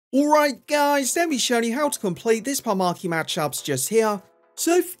Alright guys, let me show you how to complete this Marquee Matchups just here.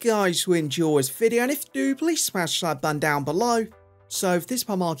 So if you guys will enjoy this video, and if you do, please smash that button down below. So for this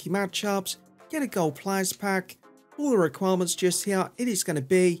Marquee Matchups, get a gold players pack. All the requirements just here, it is going to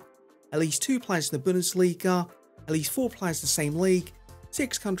be at least 2 players in the Bundesliga, at least 4 players in the same league,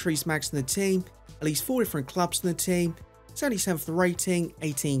 6 countries max in the team, at least 4 different clubs in the team, 77 for the rating,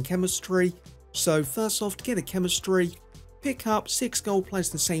 18 chemistry. So first off, to get a chemistry, pick up 6 gold players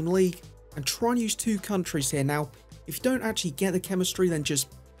in the same league and try and use 2 countries here. Now, if you don't actually get the chemistry, then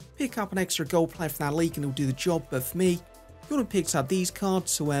just pick up an extra gold player from that league and it'll do the job. But for me, you want to pick up these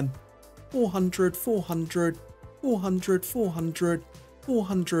cards, so 400, 400, 400, 400,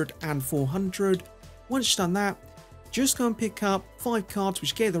 400 and 400. Once you've done that, just go and pick up 5 cards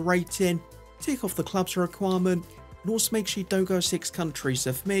which get the rating, tick off the club's requirement, and also make sure you don't go 6 countries.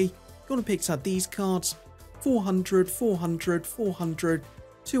 So for me, you want to pick up these cards, 400, 400, 400,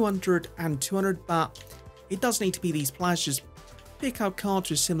 200 and 200, but it does need to be these players. Just pick up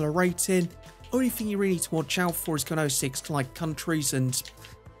cards with similar rating. Only thing you really need to watch out for is going to 6 countries, and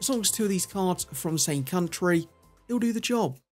as long as 2 of these cards are from the same country, it'll do the job.